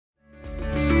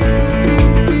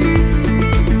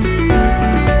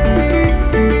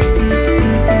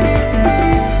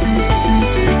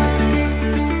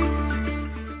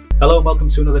and welcome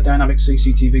to another Dynamic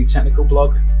CCTV technical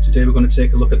blog. Today we're going to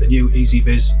take a look at the new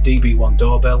EZVIZ DB1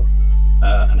 doorbell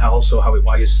and also how it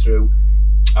wires through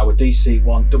our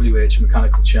DC1WH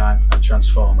mechanical chime and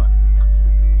transformer,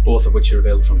 both of which are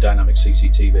available from Dynamic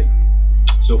CCTV.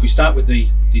 So if we start with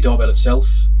the doorbell itself,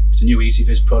 it's a new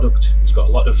EZVIZ product. It's got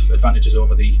a lot of advantages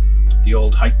over the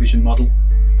old Hikvision model.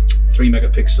 3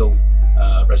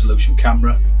 megapixel resolution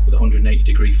camera with a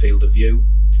 180-degree field of view.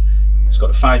 It's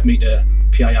got a 5 meter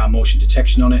PIR motion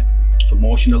detection on it for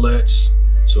motion alerts.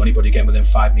 So anybody getting within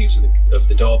 5 meters of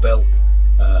the doorbell,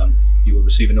 you will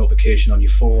receive a notification on your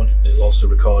phone. It'll also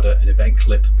record an event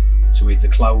clip to either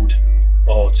the cloud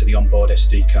or to the onboard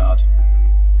SD card.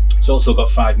 It's also got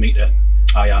 5 meter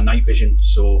IR night vision,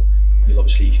 so you'll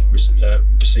obviously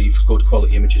receive good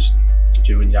quality images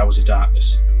during the hours of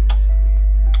darkness.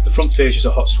 The front fascias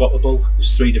are hot swappable.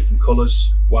 There's 3 different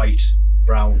colours: white,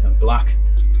 brown and black.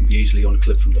 Can be easily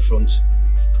unclipped from the front.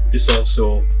 This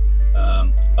also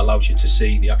allows you to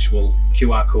see the actual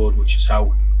QR code, which is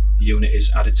how the unit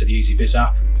is added to the EZVIZ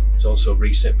app. There's also a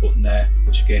reset button there,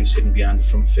 which again is hidden behind the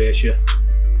front fascia.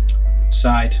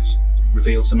 Side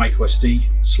reveals the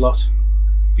MicroSD slot.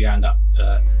 Behind that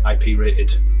IP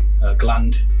rated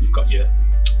gland, you've got your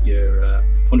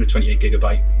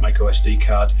 128GB MicroSD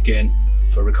card, again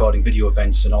for recording video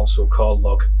events and also call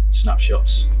log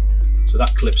snapshots. So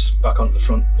that clips back onto the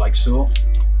front like so.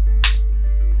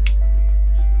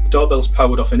 The doorbell's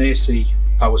powered off an AC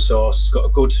power source. It's got a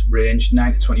good range,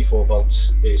 9 to 24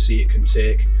 volts AC it can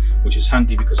take, which is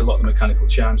handy because a lot of the mechanical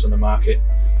chimes on the market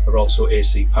are also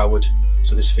AC powered.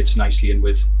 So this fits nicely in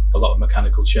with a lot of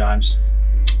mechanical chimes.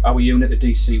 Our unit, the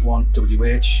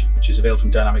DC1WH, which is available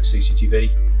from Dynamic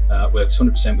CCTV, works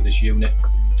 100% with this unit,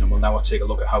 and we'll now take a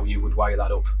look at how you would wire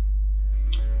that up.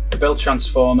 The bell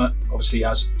transformer obviously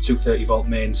has 230 volt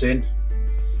mains in.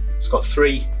 It's got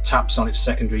 3 taps on its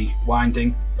secondary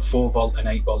winding, a 4 volt, an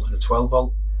 8 volt and a 12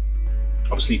 volt.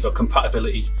 Obviously for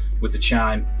compatibility with the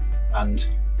chime and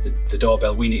the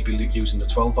doorbell, we need to be using the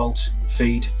 12 volt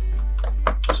feed.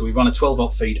 So we run a 12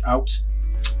 volt feed out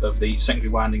of the secondary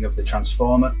winding of the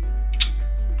transformer.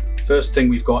 First thing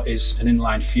we've got is an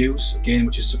inline fuse, again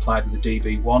which is supplied with the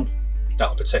DB1.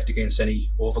 That'll protect against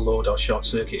any overload or short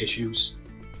circuit issues.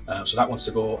 So that wants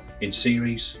to go in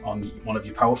series on one of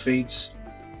your power feeds.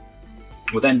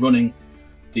 We're then running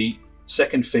the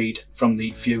second feed from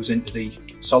the fuse into the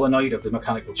solenoid of the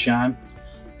mechanical chime.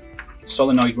 The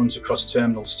solenoid runs across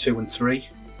terminals 2 and 3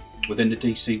 within the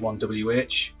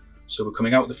DC1WH. So we're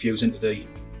coming out of the fuse into the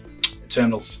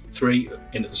terminal 3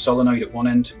 into the solenoid at one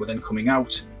end. We're then coming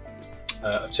out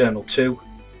of terminal 2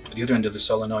 at the other end of the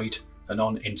solenoid and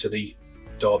on into the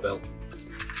doorbell.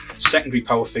 Secondary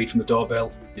power feed from the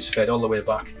doorbell is fed all the way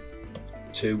back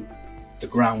to the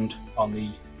ground on the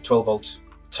 12 volt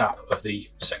tap of the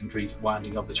secondary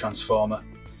winding of the transformer.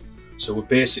 So we've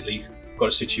basically got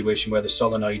a situation where the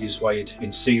solenoid is wired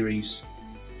in series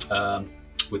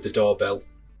with the doorbell,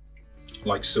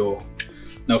 like so.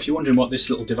 Now if you're wondering what this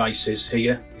little device is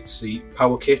here, it's the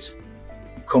power kit.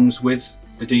 It comes with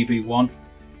the DB1.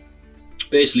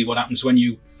 Basically what happens when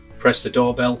you press the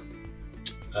doorbell,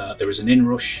 there is a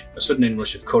sudden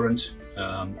inrush of current,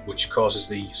 which causes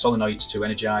the solenoids to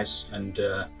energize and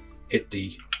hit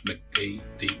the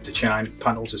chime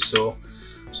panels as so.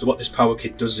 So what this power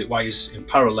kit does is it wires in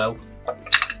parallel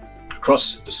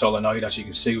across the solenoid. As you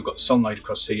can see, we've got the solenoid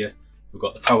across here, we've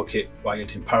got the power kit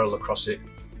wired in parallel across it,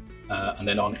 and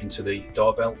then on into the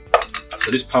doorbell.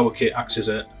 So this power kit acts as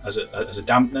a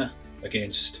dampener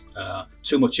against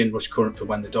too much inrush current for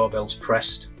when the doorbell's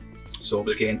pressed. So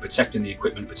again, protecting the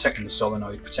equipment, protecting the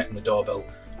solenoid, protecting the doorbell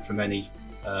from any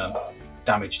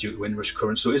damage due to inrush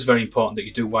current. So it is very important that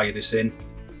you do wire this in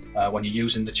when you're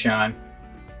using the chime.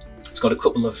 It's got a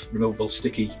couple of removable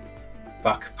sticky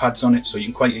back pads on it, so you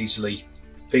can quite easily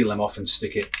peel them off and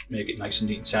stick it, make it nice and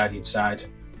neat and tidy inside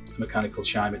the mechanical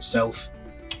chime itself.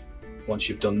 Once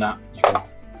you've done that, you can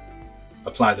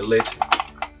apply the lid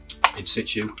in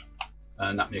situ,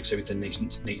 and that makes everything neat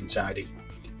and tidy.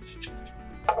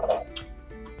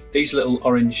 These little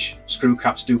orange screw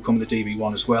caps do come with the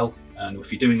DB1 as well, and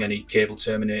if you're doing any cable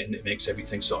terminating, it makes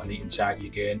everything sort of neat and tidy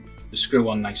again. The screw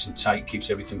on nice and tight keeps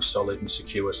everything solid and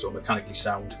secure, so mechanically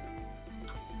sound.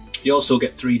 You also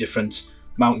get 3 different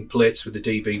mounting plates with the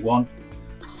DB1.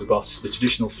 We've got the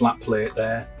traditional flat plate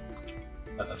there,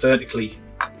 a vertically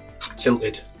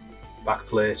tilted back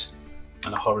plate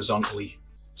and a horizontally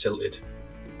tilted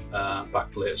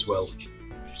back plate as well,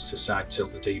 just to side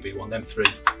tilt the DB1. Them 3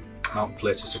 mounting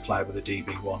plates are supplied with the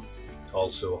DB1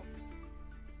 also.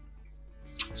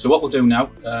 So what we'll do now,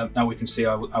 now we can see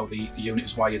how the unit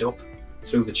is wired up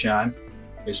through the chime.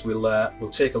 is we'll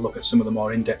take a look at some of the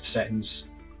more in-depth settings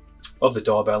of the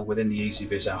doorbell within the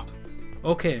EZVIZ app.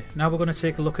 Okay, now we're going to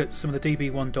take a look at some of the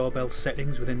DB1 doorbell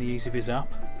settings within the EZVIZ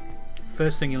app.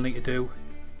 First thing you'll need to do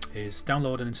is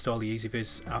download and install the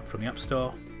EZVIZ app from the App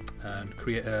Store and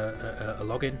create a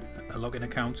login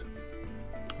account.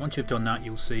 Once you've done that,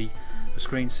 you'll see a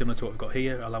screen similar to what we've got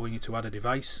here, allowing you to add a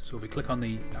device. So if we click on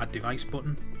the Add Device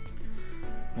button,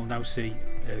 we'll now see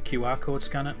a QR code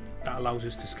scanner. That allows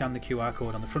us to scan the QR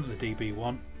code on the front of the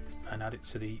DB1 and add it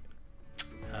to the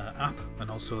app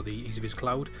and also the EZVIZ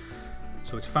Cloud.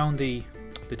 So it's found the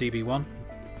DB1,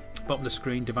 bottom of the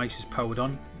screen, device is powered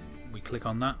on. We click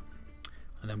on that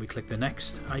and then we click the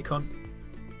next icon.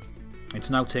 It's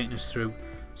now taking us through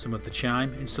some of the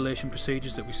chime installation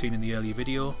procedures that we've seen in the earlier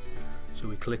video. So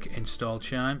we click Install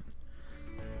Chime,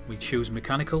 we choose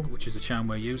Mechanical, which is the chime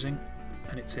we're using,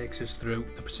 and it takes us through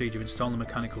the procedure of installing the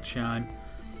mechanical chime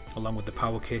along with the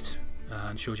power kit,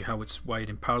 and shows you how it's wired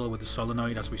in parallel with the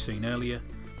solenoid as we've seen earlier,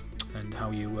 and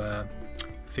how you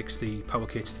fix the power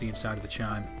kit to the inside of the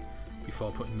chime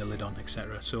before putting the lid on,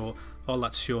 etc. So all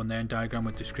that's shown there in diagram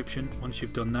with description. Once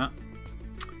you've done that,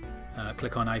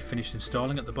 click on I finished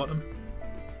installing at the bottom.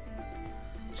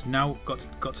 So now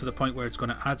got to the point where it's going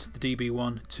to add the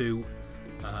DB1 to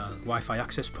Wi-Fi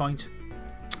access point.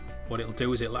 What it'll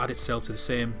do is it'll add itself to the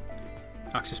same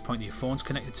access point that your phone's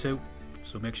connected to.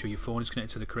 So make sure your phone is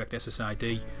connected to the correct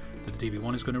SSID that the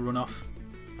DB1 is going to run off.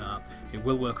 It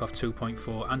will work off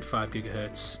 2.4 and 5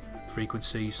 GHz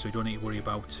frequencies, so you don't need to worry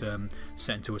about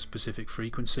setting to a specific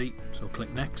frequency. So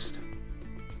click Next.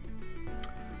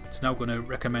 It's now going to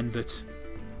recommend that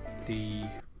the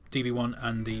DB1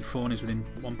 and the phone is within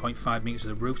 1.5 meters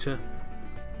of the router.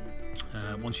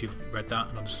 Once you've read that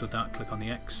and understood that, click on the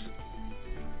X.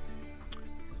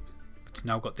 It's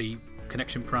now got the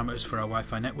connection parameters for our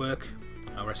Wi-Fi network,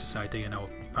 our SSID and our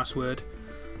password.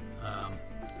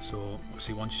 So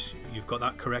obviously once you've got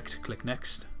that correct, click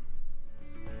Next.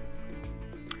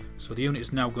 So the unit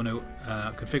is now going to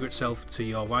configure itself to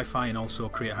your Wi-Fi and also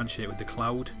create a handshake with the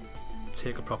cloud.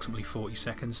 Take approximately 40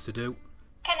 seconds to do.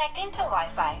 Connecting to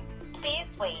Wi-Fi.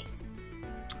 Please wait.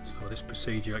 So this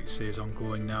procedure, like you say, is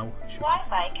ongoing now.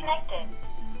 Wi-Fi connected.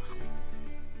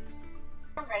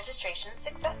 Registration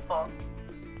successful.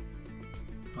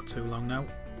 Not too long now.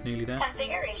 Nearly there.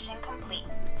 Configuration complete.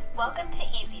 Welcome to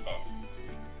EZVIZ.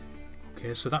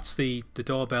 Okay, so that's the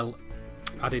doorbell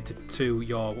added to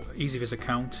your EZVIZ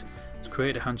account. It's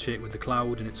created a handshake with the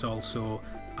cloud, and it's also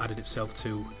added itself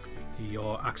to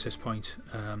your access point,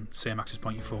 same access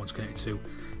point your phone's connected to.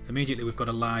 Immediately we've got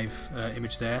a live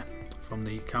image there from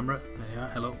the camera. There you are,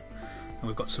 hello. And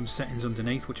we've got some settings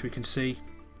underneath which we can see,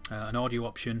 an audio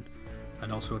option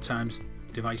and also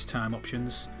device time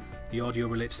options. The audio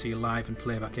relates to your live and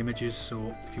playback images,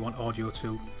 so if you want audio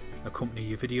to accompany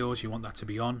your videos, you want that to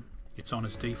be on. It's on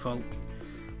as default.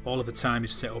 All of the time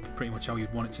is set up pretty much how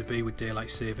you'd want it to be, with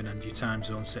daylight saving and your time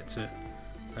zone set to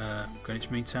Greenwich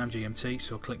Mean Time, GMT.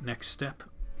 So click Next Step.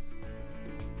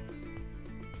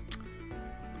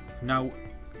 Now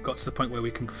got to the point where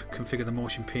we can configure the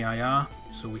motion PIR,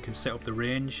 so we can set up the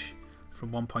range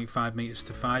from 1.5 meters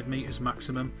to 5 meters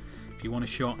maximum. If you want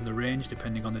to shorten the range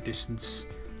depending on the distance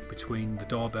between the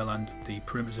doorbell and the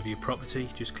perimeters of your property,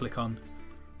 just click on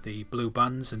the blue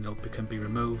bands and they can be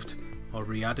removed or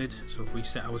re-added. So if we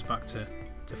set ours back to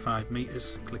 5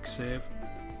 meters, click Save,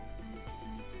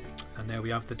 and there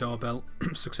we have the doorbell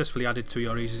successfully added to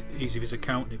your EZVIZ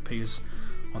account. It appears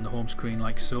on the home screen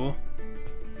like so.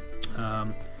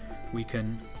 We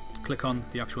can click on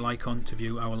the actual icon to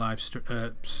view our live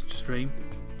stream.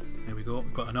 There we go.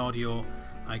 We've got an audio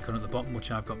icon at the bottom, which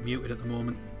I've got muted at the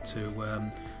moment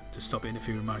to stop it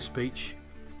interfering with my speech.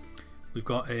 We've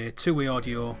got a two-way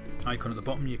audio icon at the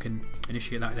bottom. You can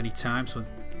initiate that at any time, so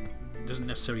it doesn't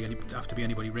necessarily have to be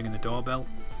anybody ringing the doorbell.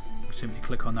 You simply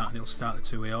click on that and it'll start the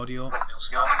two-way audio.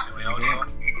 So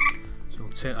we'll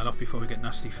take that off before we get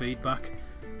nasty feedback.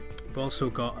 We've also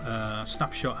got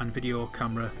snapshot and video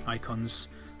camera icons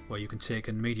where you can take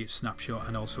an immediate snapshot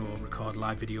and also record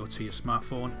live video to your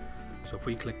smartphone. So if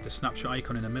we click the snapshot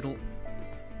icon in the middle,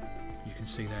 you can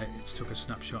see there it's took a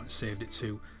snapshot and saved it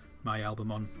to my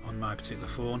album on my particular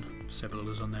phone. Several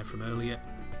others on there from earlier.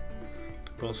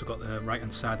 We've also got the right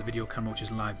hand side, the video camera, which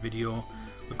is live video.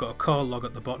 We've got a call log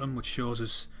at the bottom which shows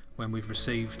us when we've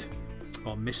received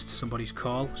or missed somebody's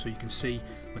call, so you can see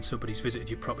when somebody's visited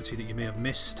your property that you may have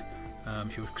missed.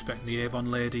 If you were expecting the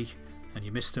Avon lady and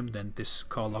you missed them, then this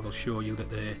call log will show you that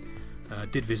they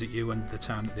did visit you and the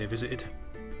time that they visited.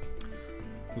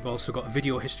 We've also got a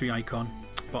video history icon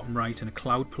bottom right and a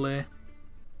cloud play,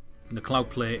 and the cloud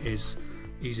play is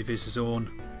EZVIZ's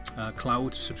own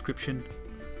cloud subscription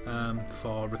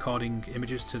for recording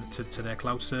images to their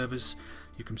cloud servers.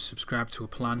 You can subscribe to a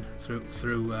plan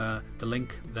through the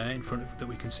link there in front of that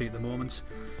we can see at the moment,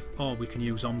 or we can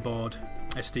use onboard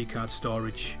SD card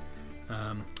storage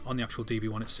on the actual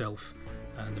DB1 itself,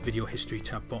 and the video history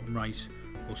tab bottom right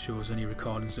will show us any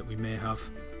recordings that we may have,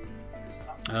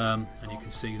 and you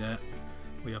can see there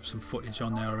we have some footage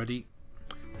on there already.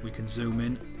 We can zoom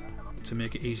in to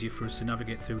make it easier for us to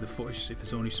navigate through the footage if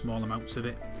there's only small amounts of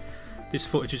it. This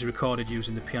footage is recorded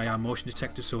using the PIR motion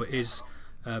detector, so it is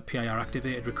PIR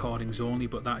activated recordings only,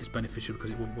 but that is beneficial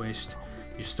because it won't waste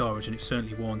your storage, and it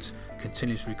certainly won't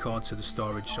continuously record to the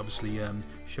storage, obviously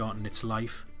shorten its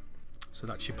life. So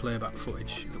that's your playback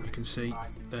footage that we can see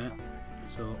there.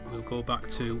 So we'll go back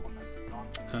to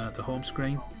the home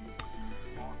screen.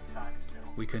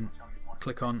 We can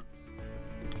click on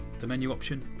the menu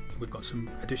option. We've got some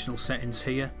additional settings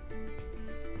here,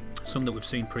 some that we've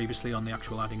seen previously on the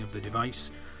actual adding of the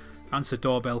device. Answer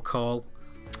doorbell call.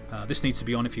 This needs to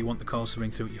be on if you want the calls to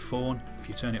ring through your phone. If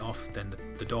you turn it off, then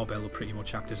the doorbell will pretty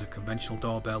much act as a conventional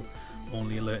doorbell,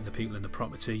 only alerting the people in the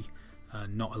property,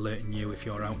 not alerting you if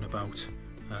you're out and about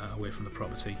away from the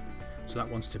property. So that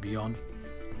wants to be on.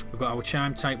 We've got our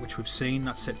chime type, which we've seen,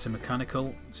 that's set to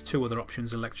mechanical. There's two other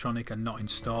options, electronic and not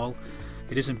install.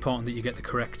 It is important that you get the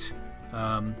correct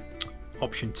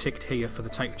option ticked here for the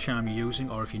type of chime you're using,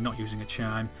 or if you're not using a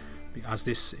chime, as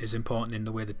this is important in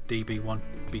the way the DB1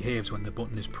 behaves when the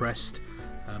button is pressed.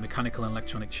 Mechanical and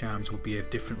electronic chimes will behave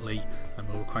differently and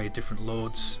will require different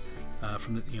loads.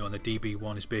 From the, the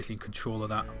DB1 is basically in control of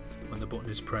that when the button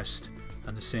is pressed,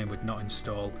 and the same with not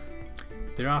install.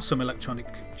 There are some electronic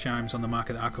chimes on the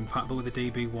market that are compatible with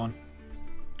the DB1.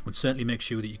 Would certainly make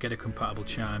sure that you get a compatible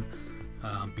chime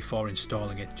before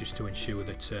installing it, just to ensure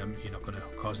that you're not going to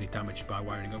cause any damage by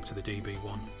wiring up to the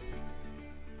DB1.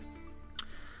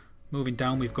 Moving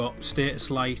down, we've got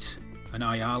status light and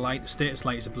IR light. The status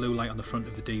light is a blue light on the front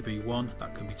of the DB1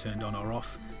 that can be turned on or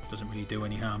off. Doesn't really do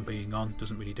any harm being on,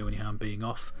 doesn't really do any harm being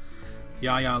off. The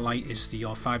IR light is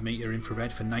your 5-meter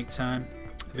infrared for nighttime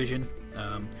vision.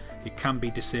 It can be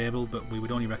disabled, but we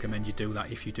would only recommend you do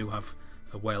that if you do have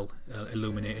a well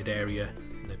illuminated area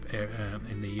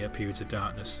in the periods of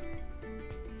darkness.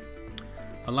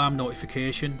 Alarm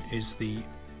notification is the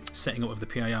setting up of the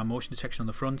PIR motion detection on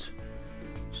the front.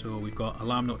 So we've got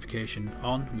alarm notification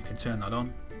on, we can turn that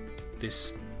on.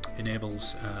 This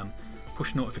enables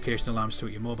push notification alarms to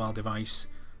your mobile device,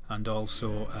 and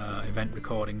also event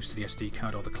recordings to the SD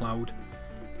card or the cloud.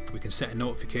 We can set a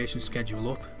notification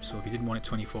schedule up, so if you didn't want it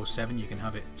 24/7, you can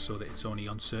have it so that it's only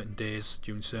on certain days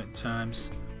during certain times.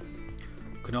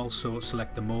 You can also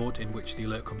select the mode in which the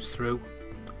alert comes through.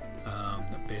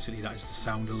 Basically that is the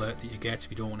sound alert that you get.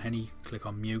 If you don't want any, click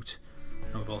on mute.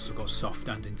 And we've also got soft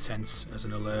and intense as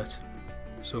an alert.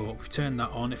 So if we turn that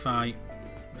on, if I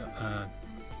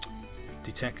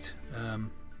detect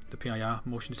the PIR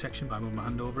motion detection by moving my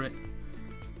hand over it,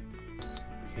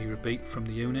 you hear a beep from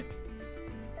the unit,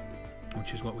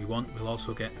 which is what we want. We'll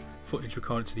also get footage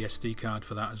recorded to the SD card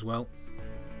for that as well.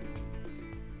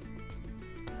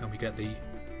 And we get the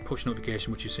push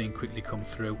notification, which you're seeing quickly come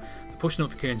through. The push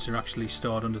notifications are actually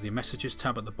stored under the messages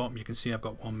tab at the bottom. You can see I've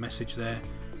got one message there.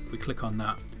 If we click on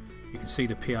that, you can see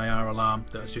the PIR alarm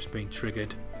that has just been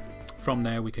triggered. From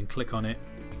there we can click on it,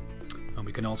 and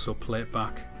we can also play it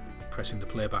back, pressing the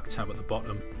playback tab at the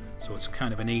bottom. So it's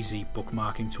kind of an easy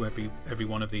bookmarking to every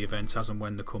one of the events as and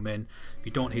when they come in. If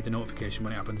you don't heed the notification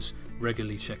when it happens,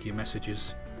 regularly check your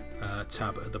messages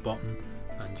tab at the bottom,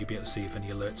 and you'll be able to see if any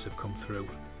alerts have come through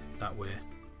that way.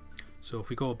 So if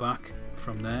we go back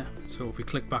from there, so if we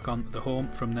click back on the home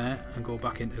from there and go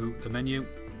back into the menu,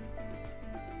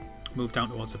 move down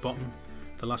towards the bottom,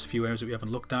 the last few areas that we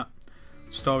haven't looked at.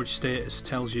 Storage status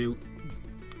tells you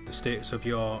the status of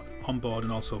your onboard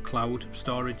and also cloud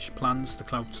storage plans. The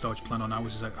cloud storage plan on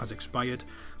ours has expired.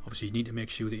 Obviously you need to make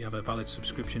sure that you have a valid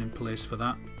subscription in place for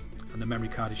that, and the memory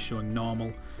card is showing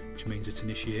normal, which means it's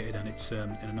initiated and it's in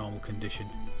a normal condition.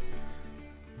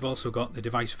 We've also got the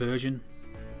device version,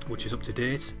 which is up to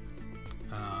date.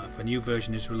 If a new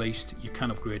version is released, you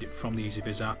can upgrade it from the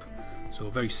EZVIZ app. So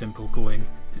very simple, going,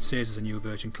 if it says there's a new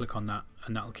version, click on that,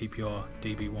 and that'll keep your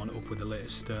DB1 up with the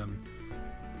latest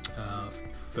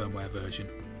firmware version.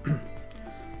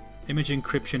 Image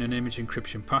encryption and image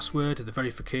encryption password. The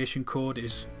verification code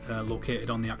is located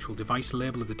on the actual device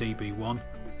label of the DB1.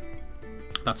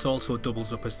 That's also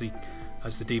doubles up as the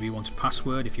DB1's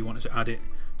password. If you wanted to add it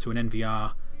to an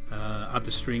NVR, add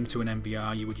the stream to an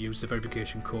NVR, you would use the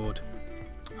verification code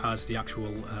as the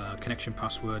actual connection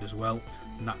password as well,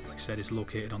 and that, like I said, is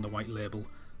located on the white label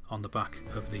on the back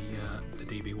of the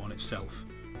DB1 itself.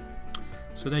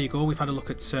 So there you go, we've had a look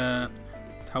at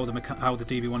how the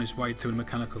DB1 is wired through a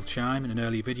mechanical chime in an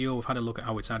earlier video. We've had a look at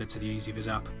how it's added to the EZVIZ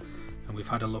app, and we've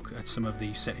had a look at some of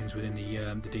the settings within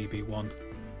the DB1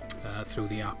 through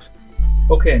the app.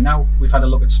 Okay, now we've had a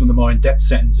look at some of the more in-depth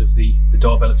settings of the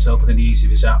doorbell itself within the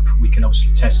EZVIZ app. We can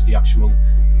obviously test the actual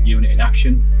unit in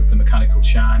action with the mechanical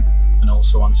chime and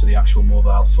also onto the actual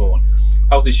mobile phone.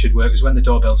 How this should work is when the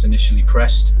doorbell's initially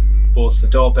pressed, both the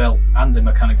doorbell and the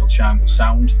mechanical chime will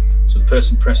sound, so the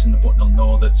person pressing the button will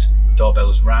know that the doorbell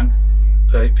has rang.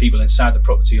 People inside the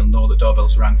property will know that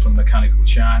doorbell's rang from the mechanical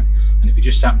chime, and if you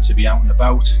just happen to be out and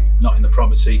about, not in the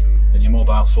property, then your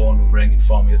mobile phone will ring,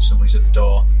 inform you that somebody's at the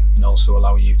door, and also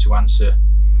allow you to answer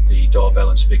the doorbell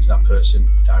and speak to that person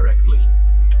directly.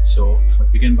 So if I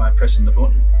begin by pressing the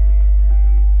button,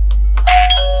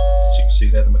 as you can see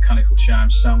there, the mechanical chime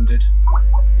sounded.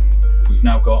 We've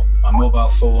now got my mobile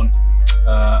phone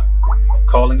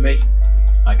calling me.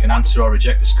 I can answer or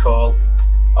reject this call.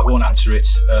 I won't answer it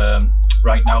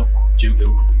right now due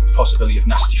to the possibility of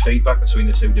nasty feedback between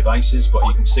the two devices, but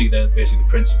you can see there basically the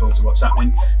principles of what's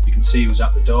happening. You can see who's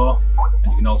at the door,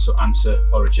 and you can also answer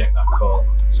or reject that call.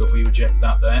 So if we reject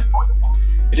that there,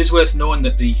 it is worth knowing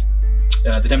that the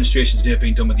demonstrations today have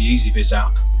been done with the EZVIZ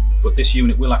app, but this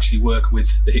unit will actually work with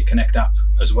the Hit Connect app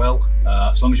as well.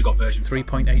 As long as you've got version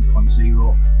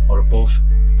 3.8.0 or above,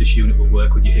 this unit will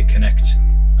work with your Hit Connect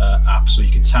app, so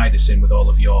you can tie this in with all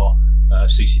of your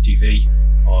CCTV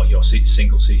or your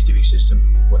single CCTV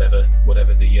system, whatever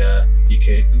the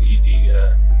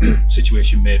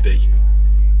situation may be.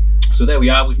 So there we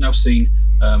are. We've now seen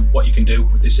what you can do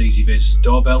with this EZVIZ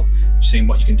doorbell. We've seen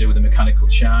what you can do with the mechanical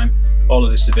chime. All of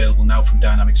this is available now from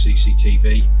Dynamic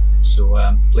CCTV.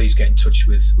 So please get in touch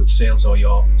with sales or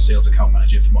your sales account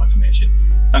manager for more information.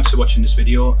 Thanks for watching this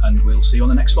video, and we'll see you on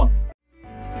the next one.